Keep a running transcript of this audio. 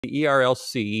the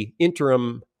ERLC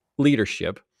interim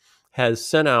leadership has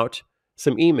sent out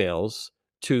some emails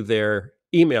to their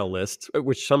email list,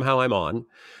 which somehow I'm on.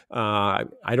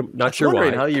 Not sure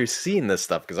why. How you're seeing this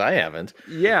stuff, because I haven't.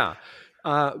 Yeah.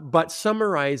 But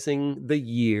summarizing the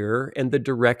year and the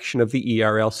direction of the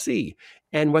ERLC.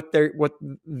 And what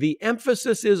the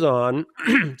emphasis is on,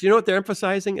 do you know what they're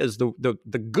emphasizing is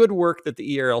the good work that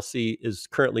the ERLC is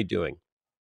currently doing?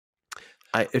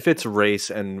 If it's race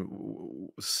and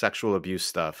sexual abuse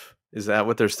stuff, is that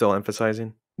what they're still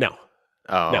emphasizing? No.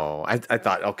 Oh, no. I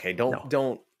thought, okay,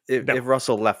 don't. If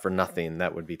Russell left for nothing,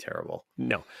 that would be terrible.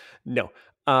 No.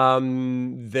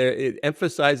 It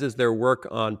emphasizes their work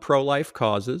on pro-life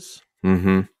causes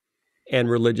and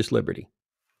religious liberty.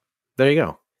 There you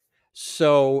go.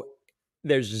 So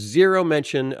there's zero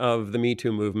mention of the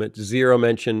MeToo movement, zero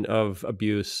mention of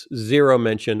abuse, zero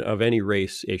mention of any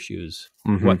race issues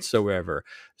whatsoever.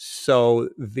 So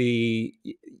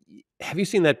have you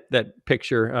seen that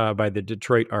picture by the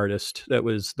Detroit artist that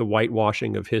was the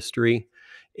whitewashing of history?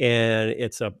 And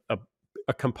it's a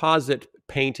composite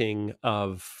painting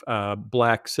of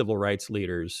Black civil rights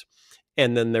leaders.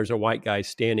 And then there's a white guy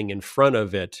standing in front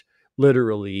of it,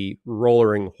 literally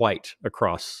rolling white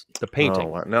across the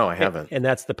painting. Oh, no, I haven't. And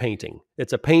that's the painting.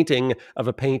 It's a painting of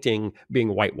a painting being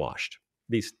whitewashed.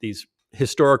 These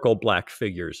historical Black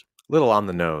figures. Little on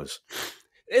the nose.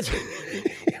 It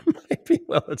might be.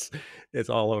 Well, it's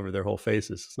all over their whole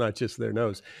faces. It's not just their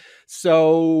nose.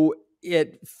 So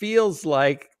it feels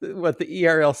like what the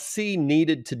ERLC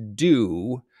needed to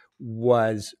do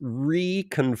was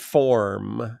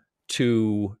re-conform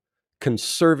to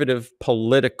conservative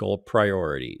political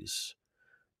priorities,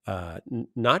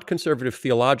 not conservative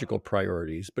theological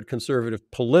priorities, but conservative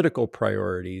political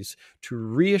priorities to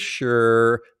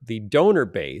reassure the donor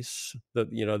base,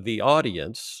 the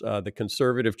audience, the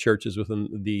conservative churches within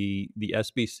the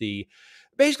SBC,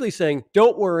 basically saying,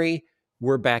 "Don't worry,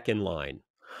 we're back in line."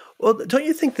 Well, don't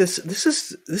you think this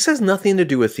has nothing to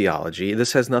do with theology?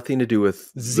 This has nothing to do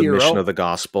with the mission of the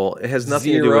gospel. It has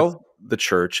nothing to do with the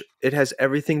church. It has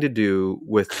everything to do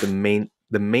with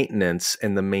the maintenance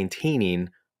and the maintaining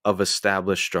of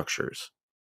established structures.